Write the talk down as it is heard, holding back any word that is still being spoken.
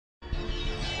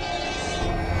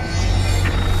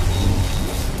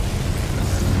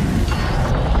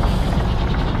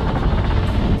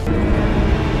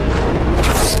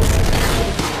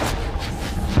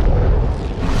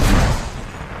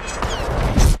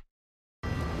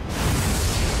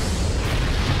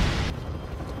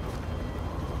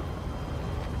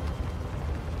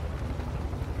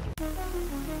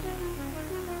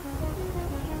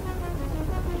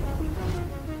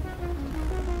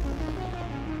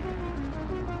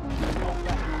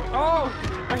Oh!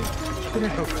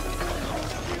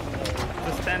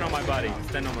 Just stand on my body.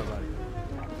 Stand on my body.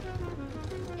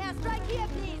 Yeah, strike here,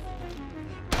 please.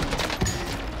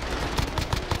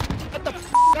 What the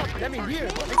f up? Let me hear.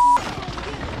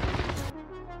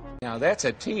 Now that's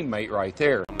a teammate right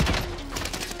there.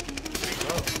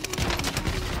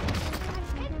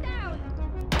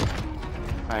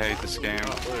 I hate this game.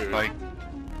 Like,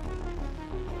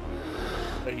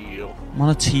 I'm on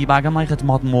a teabag him like it's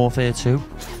Modern Warfare 2.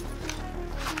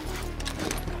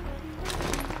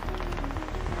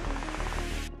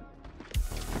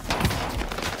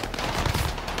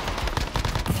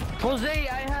 Jose,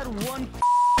 I had one.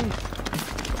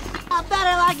 I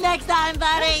better luck next time,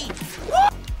 buddy.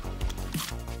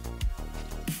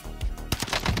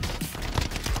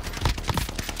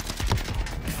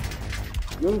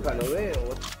 Nunca lo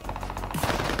veo.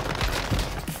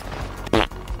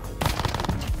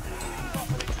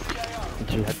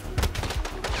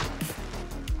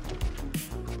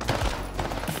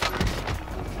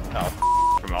 oh,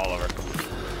 from all over.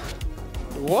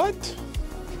 What?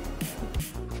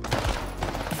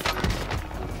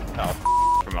 Oh,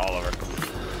 from all over.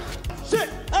 Shit!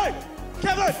 Hey!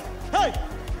 Kevin! Hey!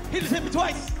 He just hit me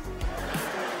twice!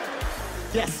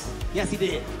 Yes. Yes, he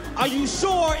did. Are you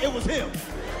sure it was him?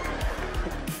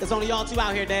 It's only y'all two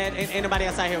out here, Dad. Ain't nobody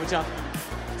else out here with y'all.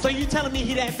 So you telling me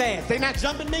he that fast? They not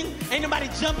jumping me? Ain't nobody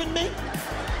jumping me?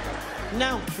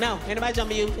 No, ain't nobody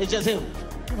jumping you. It's just him.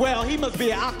 Well, he must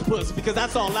be an octopus because I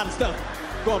saw a lot of stuff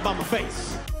going by my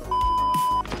face.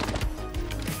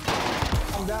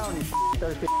 I'm down, you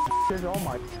thirsty. Oh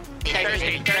my.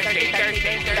 Thirsty.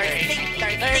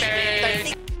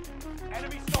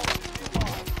 Enemy soldiers.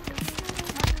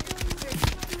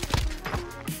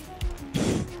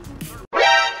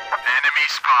 Enemy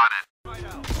spotted.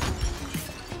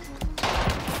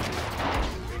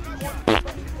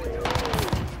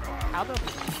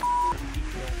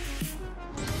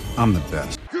 I'm the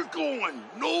best. You're going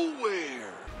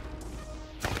nowhere.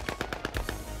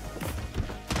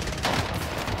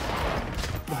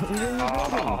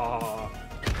 Oh.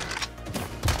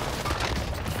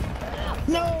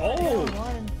 No! Oh!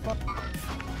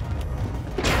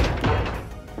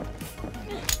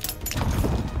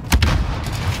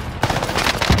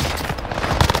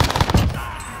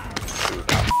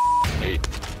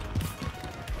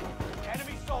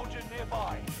 Enemy soldier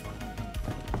nearby.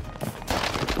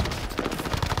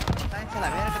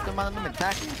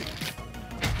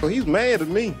 Well, he's mad at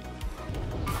me.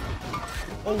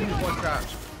 Oh, he's one shot.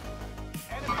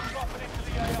 Enemy dropping into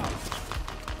the AR.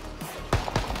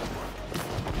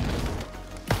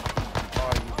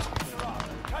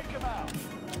 Take him out.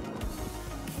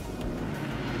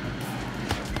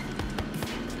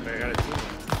 I got it too.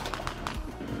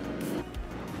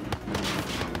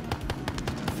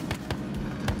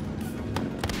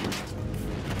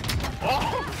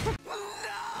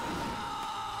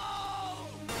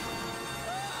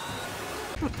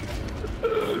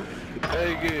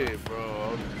 Take it, bro.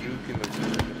 I'm juking the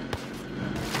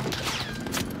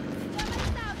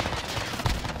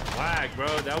Lag, bro.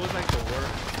 That was like the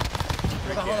worst.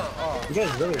 You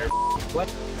guys really what?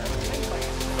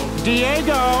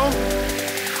 Diego!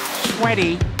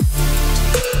 Sweaty.